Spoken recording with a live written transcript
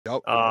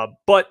Yep.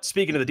 But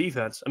speaking of the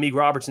defense, Amik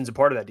Robertson's a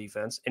part of that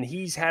defense, and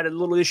he's had a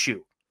little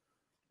issue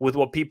with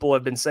what people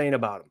have been saying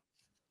about him.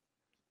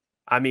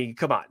 I mean,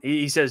 come on.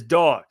 He says,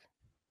 dog,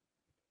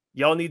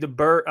 y'all need to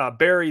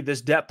bury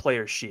this depth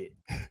player shit.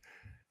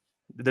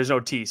 There's no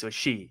T, so it's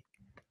she.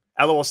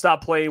 LOL,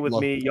 stop playing with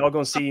me. Y'all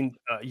gonna see.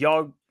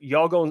 Y'all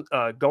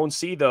go and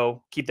see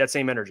though. Keep that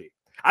same energy.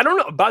 I don't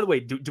know. By the way,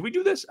 do we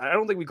do this? I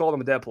don't think we called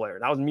him a depth player.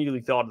 And I was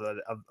immediately thought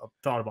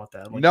about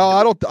that. Like, no,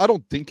 I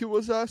don't think it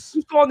was us.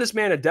 Who's calling this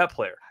man a depth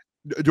player?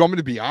 Do you want me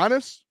to be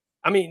honest?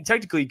 I mean,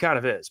 technically, he kind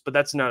of is, but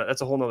that's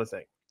a whole nother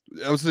thing.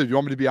 Do you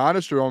want me to be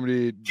honest, or do you want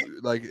me to,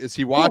 like, is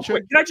he watching?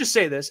 Can I just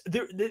say this?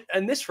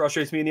 And this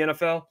frustrates me in the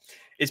NFL,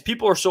 is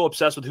people are so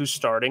obsessed with who's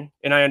starting,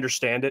 and I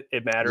understand it.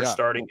 It matters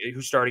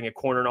who's starting at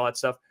corner and all that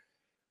stuff.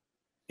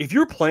 If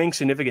you're playing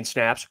significant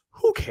snaps,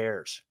 who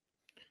cares?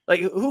 Like,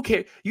 who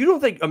cares? You don't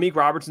think Amik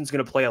Robertson's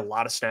going to play a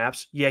lot of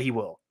snaps? Yeah, he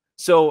will.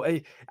 So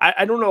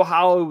I don't know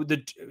how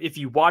if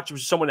you watch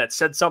someone that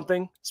said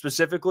something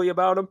specifically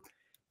about him,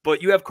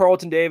 but you have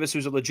Carlton Davis,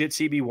 who's a legit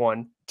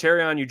CB1.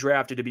 Terrion, you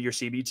drafted to be your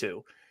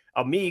CB2.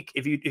 Amik,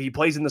 if he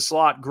plays in the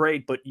slot,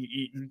 great, but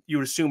you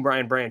would assume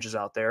Brian Branch is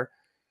out there.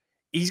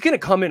 He's going to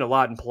come in a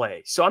lot and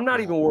play. So I'm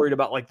not even worried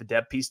about like the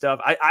depth piece stuff.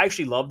 I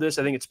actually love this.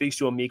 I think it speaks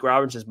to Amik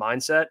Robertson's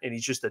mindset, and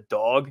he's just a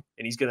dog,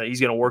 and he's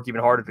gonna work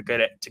even harder to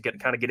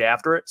get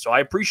after it. So I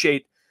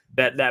appreciate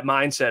that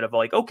mindset of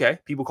like, okay,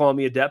 people calling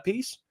me a depth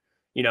piece,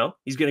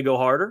 he's gonna go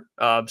harder.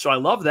 So I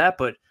love that,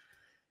 but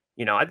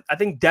I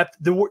think depth,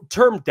 the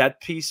term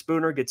depth piece,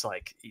 Spooner, gets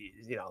like,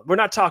 we're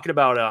not talking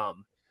about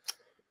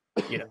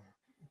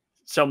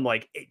some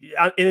like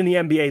in the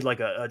NBA like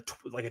a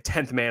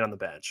 10th man on the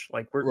bench.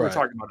 Like we're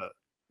talking about a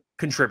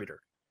contributor.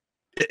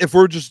 If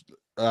we're just,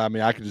 I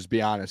mean, I can just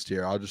be honest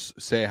here. I'll just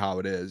say how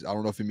it is. I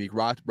don't know if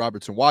Amik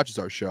Robertson watches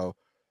our show.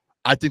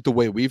 I think the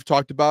way we've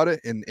talked about it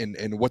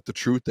and what the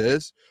truth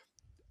is,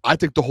 I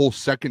think the whole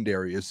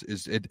secondary is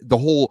the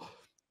whole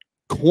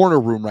corner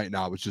room right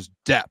now is just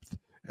depth.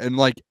 And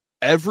like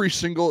every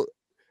single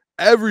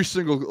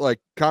like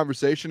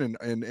conversation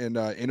and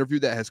interview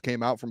that has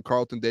came out from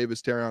Carlton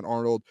Davis, Terrion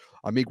Arnold,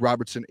 Amik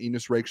Robertson,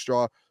 Enos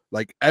Rakestraw,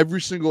 like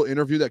every single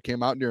interview that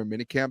came out during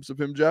mini camps of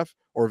him, Jeff,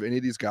 or of any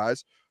of these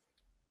guys,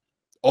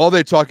 all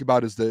they talk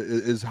about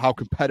is how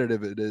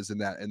competitive it is in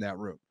that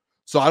room.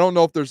 So I don't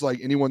know if there's like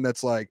anyone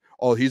that's like,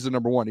 oh, he's a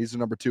number 1, he's a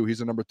number 2,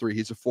 he's a number 3,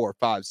 he's a 4,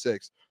 5,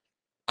 6.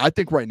 I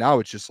think right now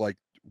it's just like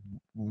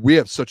we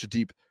have such a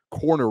deep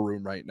corner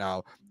room right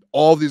now.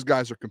 All these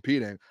guys are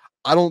competing.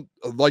 I don't,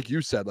 like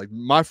you said, like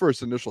my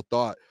first initial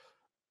thought,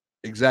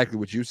 exactly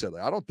what you said.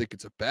 Like, I don't think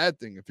it's a bad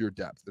thing if you're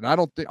depth. And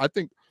I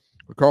think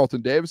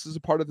Carlton Davis is a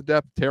part of the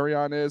depth.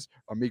 Terrion is,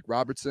 Amik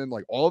Robertson,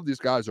 like all of these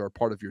guys are a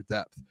part of your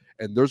depth.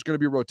 And there's going to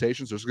be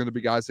rotations. There's going to be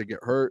guys that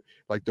get hurt.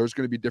 Like there's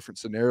going to be different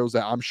scenarios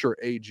that I'm sure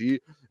AG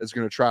is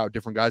going to try out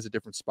different guys at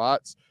different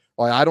spots.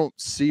 Like I don't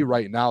see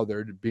right now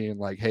there being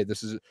like, hey,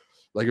 this is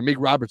like Amik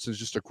Robertson is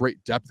just a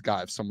great depth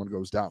guy if someone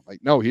goes down. Like,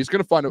 no, he's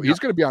going to find out. He's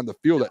going to be on the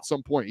field at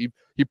some point.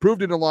 He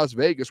proved it in Las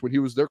Vegas when he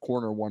was their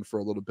corner 1 for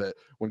a little bit.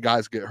 When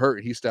guys get hurt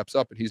and he steps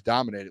up and he's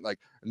dominating. Like,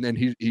 and then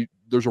he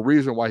there's a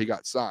reason why he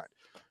got signed.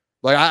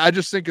 Like, I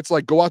just think it's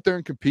like, go out there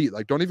and compete.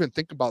 Like, don't even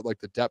think about like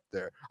the depth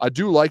there. I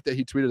do like that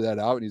he tweeted that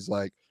out and he's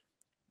like,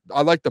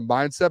 I like the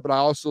mindset, but I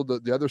also,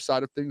 the other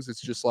side of things, it's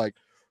just like,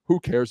 who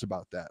cares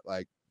about that?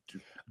 Like,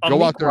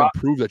 go out there and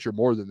prove that you're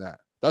more than that.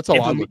 That's how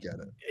I look at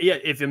it. Yeah,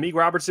 if Amik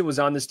Robertson was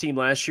on this team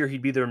last year,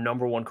 he'd be their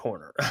number 1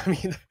 corner. I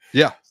mean,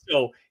 yeah.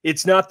 So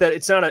it's not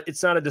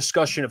a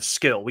discussion of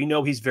skill. We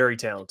know he's very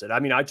talented. I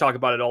mean, I talk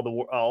about it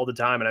all the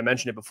time, and I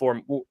mentioned it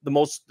before.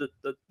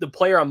 The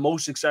player I'm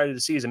most excited to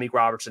see is Amik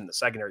Robertson in the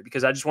secondary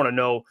because I just want to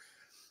know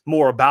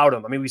more about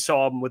him. I mean, we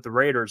saw him with the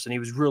Raiders, and he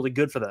was really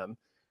good for them.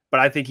 But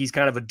I think he's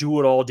kind of a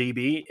do-it-all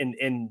DB,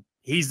 and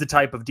he's the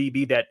type of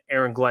DB that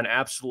Aaron Glenn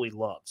absolutely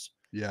loves.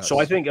 Yeah. So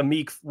I think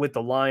Amik with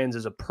the Lions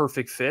is a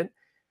perfect fit.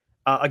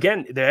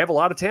 Again, they have a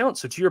lot of talent.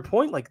 So to your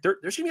point, like there's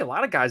going to be a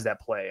lot of guys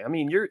that play. I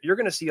mean, you're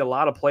going to see a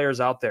lot of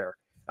players out there.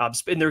 And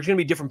there's going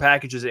to be different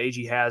packages that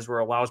AG has where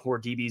it allows more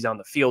DBs on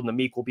the field, and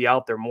Amik will be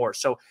out there more.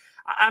 So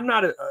I'm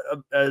not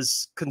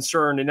as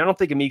concerned, and I don't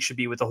think Amik should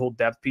be with the whole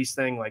depth piece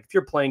thing. Like if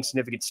you're playing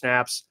significant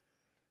snaps,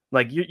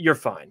 like you're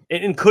fine.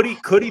 And could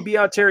he be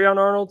out Terrion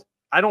Arnold?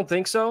 I don't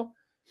think so.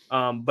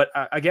 But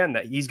again,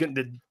 that he's going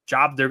the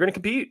job. They're going to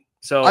compete.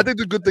 So I think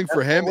the good thing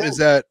for him is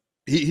that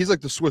he's like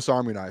the Swiss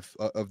Army knife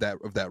of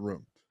that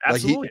room.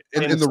 Absolutely.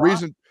 Like and the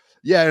reason,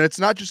 yeah, and it's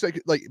not just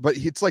like, but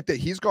it's like that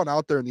he's gone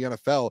out there in the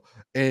NFL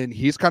and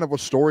he's kind of a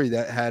story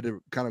that had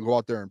to kind of go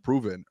out there and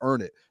prove it and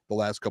earn it the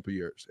last couple of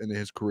years in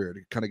his career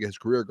to kind of get his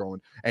career going.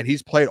 And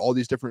he's played all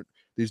these different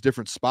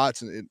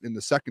spots in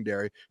the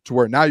secondary to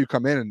where now you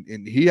come in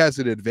and he has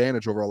an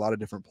advantage over a lot of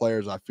different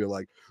players, I feel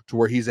like, to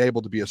where he's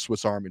able to be a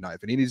Swiss Army knife.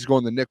 And he needs to go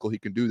in the nickel, he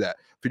can do that.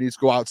 If he needs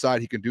to go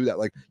outside, he can do that.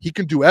 Like he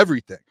can do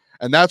everything.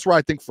 And that's where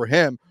I think for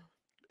him,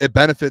 it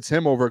benefits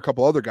him over a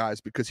couple other guys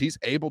because he's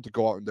able to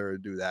go out there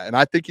and do that. And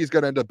I think he's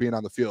going to end up being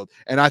on the field.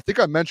 And I think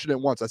I mentioned it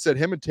once. I said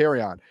him and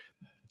Terrion,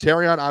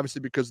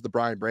 obviously, because of the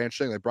Brian Branch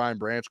thing, like Brian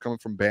Branch coming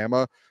from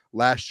Bama,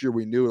 last year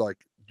we knew like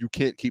you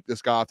can't keep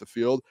this guy off the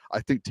field. I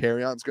think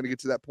Terrion's going to get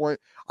to that point.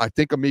 I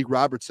think Amik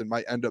Robertson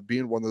might end up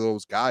being one of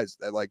those guys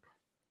that like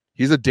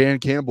he's a Dan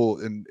Campbell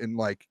in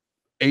like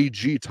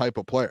AG type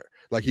of player.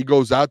 Like he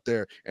goes out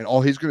there and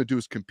all he's going to do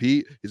is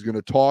compete. He's going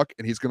to talk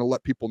and he's going to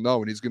let people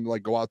know and he's going to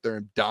like go out there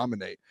and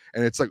dominate.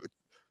 And it's like,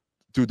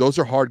 dude, those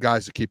are hard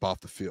guys to keep off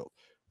the field.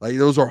 Like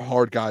those are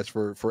hard guys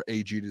for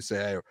AG to say,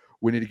 hey,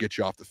 we need to get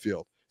you off the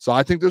field. So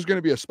I think there's going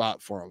to be a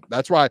spot for him.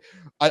 That's why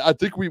I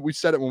think we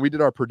said it when we did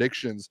our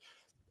predictions.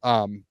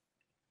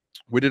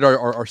 We did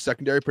our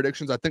secondary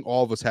predictions. I think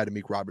all of us had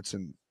Amik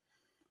Robertson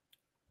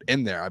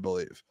in there, I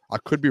believe. I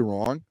could be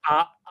wrong.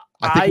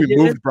 I think we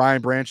moved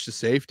Brian Branch to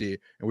safety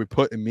and we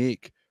put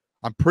Amik.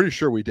 I'm pretty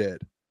sure we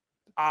did.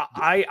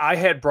 I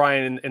had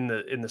Brian in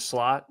the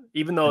slot,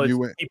 even though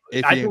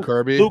I think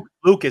Kirby.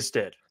 Lukas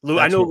did.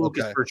 I know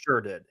Lukas for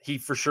sure did. He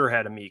for sure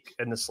had Amik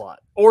in the slot,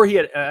 or he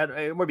had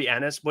it might be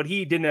Ennis, but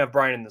he didn't have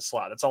Brian in the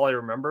slot. That's all I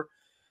remember.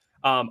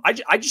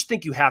 I just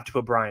think you have to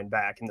put Brian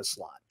back in the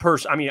slot.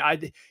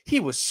 He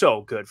was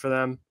so good for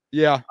them.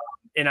 Yeah,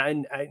 and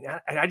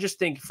I just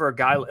think for a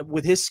guy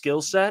with his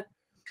skill set,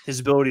 his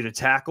ability to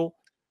tackle,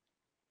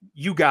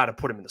 you got to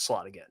put him in the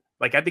slot again.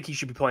 Like I think he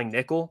should be playing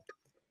nickel.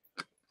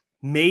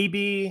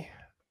 Maybe,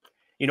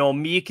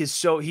 Meek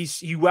is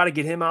you got to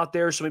get him out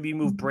there. So maybe you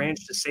move Branch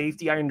to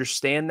safety. I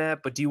understand that,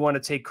 but do you want to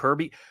take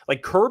Kirby?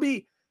 Like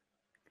Kirby,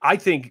 I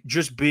think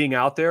just being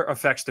out there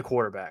affects the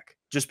quarterback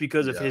just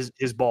because of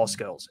his ball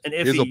skills. And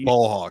if he's a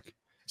ball hawk.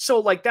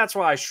 So like, that's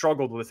why I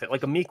struggled with it.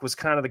 Like Amik was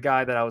kind of the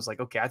guy that I was like,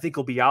 okay, I think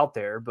he'll be out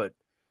there, but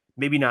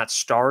maybe not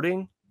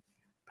starting.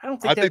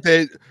 I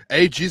think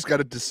AG's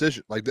got a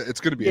decision. Like it's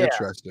going to be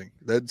interesting.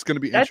 That's going to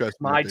be interesting. That's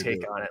my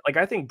take on it. Like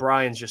I think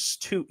Brian's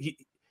just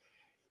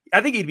I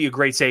think he'd be a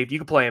great safety. You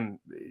could play him.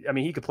 I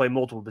mean, he could play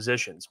multiple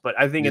positions, but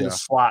I think in the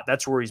slot,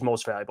 that's where he's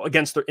most valuable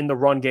in the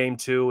run game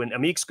too. And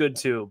Amik's good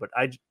too, but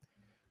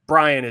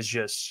Brian is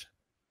just.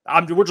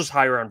 We're just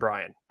higher on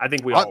Brian. I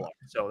think we all are.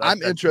 So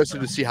I'm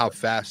interested to see how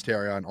fast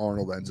Terrion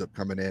Arnold ends up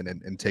coming in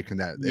and taking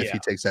that. If he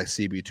takes that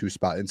CB2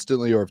 spot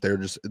instantly, or if they're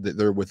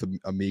with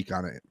Amik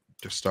on it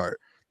to start.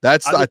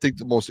 That's I think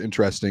the most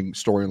interesting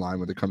storyline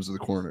when it comes to the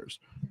corners.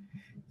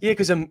 Yeah,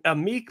 because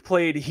Amik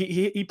played.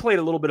 He played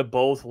a little bit of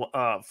both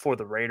for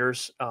the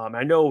Raiders.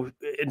 I know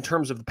in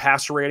terms of the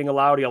passer rating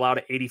allowed, he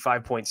allowed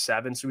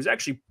 85.7. So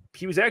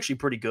he was actually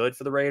pretty good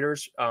for the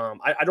Raiders.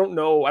 I don't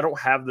know. I don't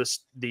have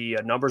the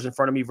numbers in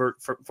front of me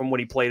from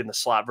when he played in the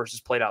slot versus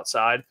played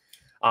outside.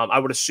 I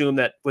would assume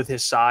that with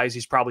his size,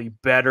 he's probably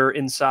better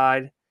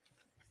inside.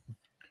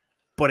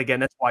 But again,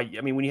 that's why.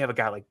 I mean, when you have a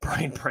guy like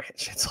Brian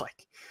Branch, it's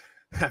like,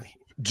 I mean.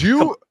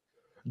 Do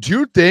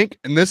you think,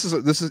 and this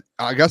is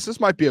I guess this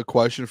might be a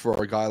question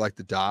for a guy like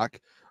the Doc,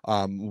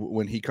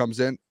 when he comes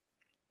in,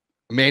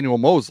 Emmanuel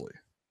Mosley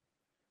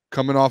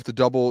coming off the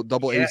double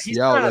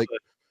ACL,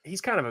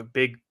 he's kind of a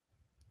big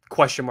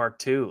question mark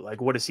too.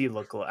 Like, what does he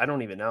look like? I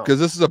don't even know.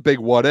 Because this is a big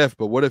what if,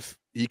 but what if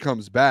he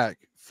comes back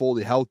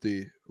fully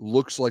healthy,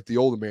 looks like the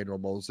old Emmanuel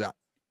Mosley?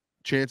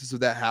 Chances of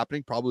that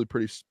happening probably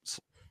pretty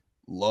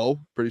low,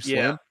 pretty slim.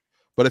 Yeah.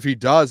 But if he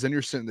does, then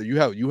you're sitting there.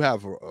 You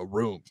have a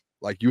room.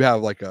 Like you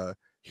have like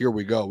here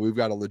we go. We've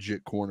got a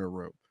legit corner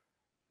room.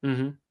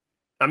 Mm-hmm.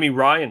 I mean,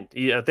 Ryan,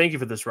 thank you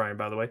for this, Ryan,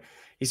 by the way.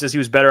 He says he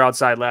was better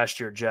outside last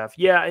year, Jeff.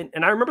 Yeah,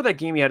 and I remember that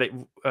game he had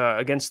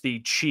against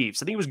the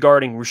Chiefs. I think he was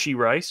guarding Rashee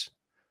Rice,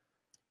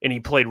 and he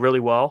played really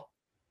well.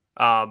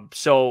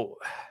 So,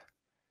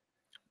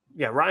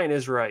 yeah, Ryan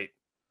is right.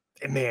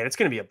 And, man, it's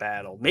going to be a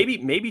battle. Maybe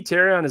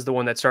Terrion is the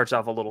one that starts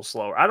off a little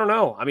slower. I don't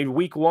know. I mean,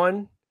 week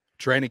one.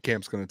 Training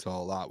camp's going to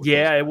tell a lot.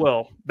 Yeah, it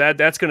will.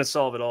 That's going to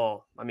solve it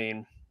all. I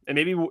mean – and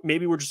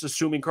maybe we're just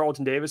assuming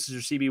Carlton Davis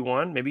is your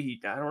CB1.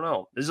 Maybe I don't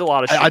know. There's a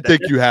lot of shit. I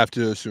think you have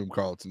to assume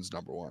Carlton's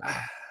number one.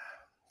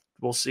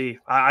 We'll see.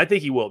 I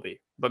think he will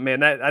be. But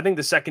man, I think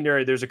the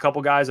secondary, there's a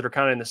couple guys that are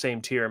kind of in the same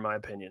tier, in my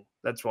opinion.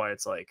 That's why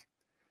it's like,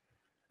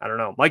 I don't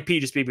know. Mike P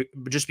just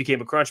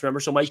became a Crunch member.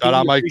 So Shout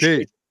out Mike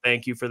P.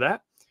 Thank you for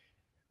that.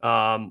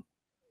 That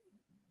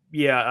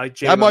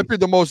might be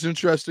the most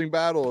interesting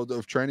battle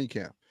of training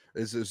camp.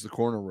 Is the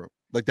corner room.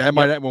 Like that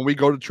might when we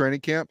go to training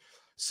camp.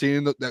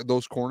 Seeing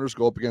those corners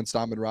go up against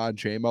Amon-Ra and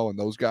Chamo and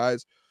those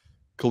guys,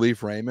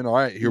 Khalif Raymond. All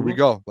right, here we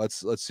go.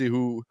 Let's see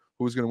who's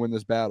going to win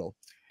this battle.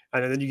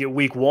 And then you get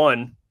week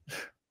one,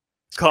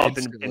 Cup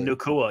and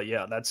Nacua.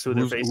 Yeah, that's who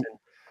they're facing.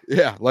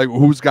 Like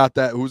who's got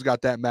that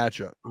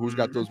matchup? Who's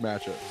got those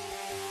matchups?